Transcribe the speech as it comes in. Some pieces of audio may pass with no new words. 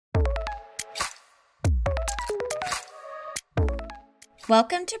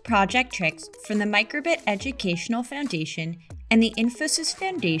Welcome to Project Trix from the Microbit Educational Foundation and the Infosys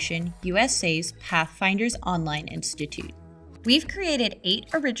Foundation USA's Pathfinders Online Institute. We've created 8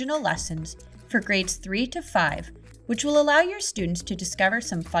 original lessons for grades 3 to 5, which will allow your students to discover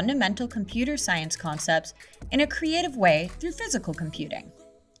some fundamental computer science concepts in a creative way through physical computing.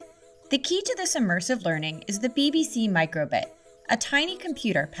 The key to this immersive learning is the BBC Microbit, a tiny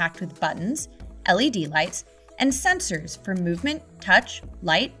computer packed with buttons, LED lights, and sensors for movement, touch,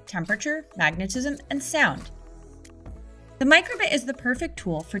 light, temperature, magnetism, and sound. The Microbit is the perfect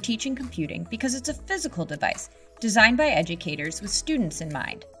tool for teaching computing because it's a physical device designed by educators with students in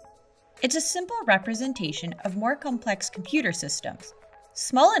mind. It's a simple representation of more complex computer systems,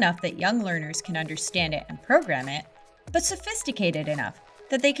 small enough that young learners can understand it and program it, but sophisticated enough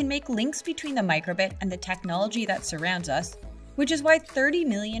that they can make links between the Microbit and the technology that surrounds us, which is why 30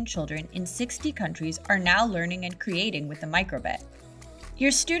 million children in 60 countries are now learning and creating with the Microbit.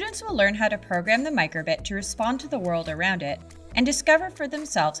 Your students will learn how to program the Microbit to respond to the world around it and discover for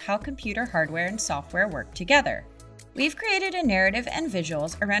themselves how computer hardware and software work together. We've created a narrative and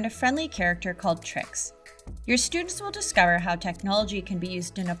visuals around a friendly character called Trix. Your students will discover how technology can be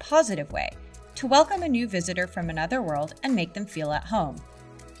used in a positive way to welcome a new visitor from another world and make them feel at home.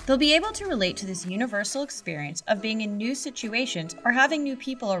 They'll be able to relate to this universal experience of being in new situations or having new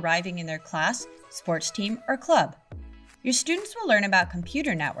people arriving in their class, sports team, or club. Your students will learn about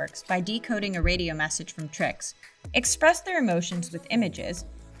computer networks by decoding a radio message from Trix, express their emotions with images,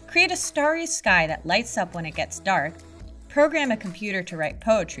 create a starry sky that lights up when it gets dark, program a computer to write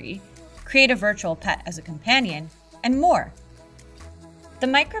poetry, create a virtual pet as a companion, and more. The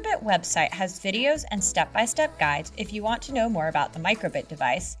Microbit website has videos and step-by-step guides if you want to know more about the Microbit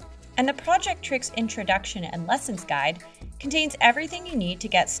device, and the Project Trix Introduction and Lessons Guide contains everything you need to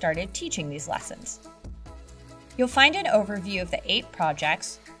get started teaching these lessons. You'll find an overview of the 8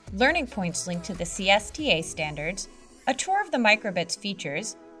 projects, learning points linked to the CSTA standards, a tour of the Microbit's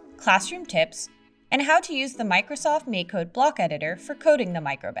features, classroom tips, and how to use the Microsoft MakeCode block editor for coding the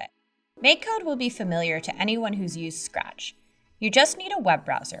Microbit. MakeCode will be familiar to anyone who's used Scratch. You just need a web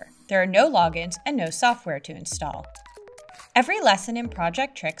browser. There are no logins and no software to install. Every lesson in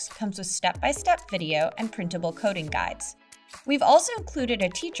Project Trix comes with step-by-step video and printable coding guides. We've also included a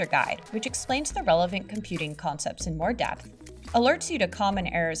teacher guide, which explains the relevant computing concepts in more depth, alerts you to common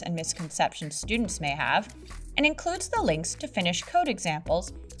errors and misconceptions students may have, and includes the links to finished code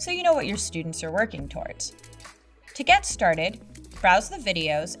examples so you know what your students are working towards. To get started, browse the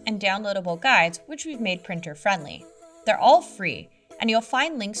videos and downloadable guides, which we've made printer-friendly. They're all free, and you'll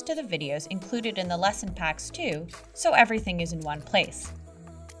find links to the videos included in the lesson packs too, so everything is in one place.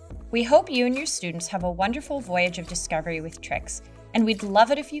 We hope you and your students have a wonderful voyage of discovery with Trix, and we'd love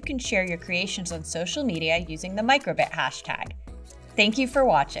it if you can share your creations on social media using the Microbit hashtag. Thank you for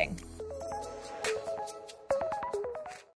watching.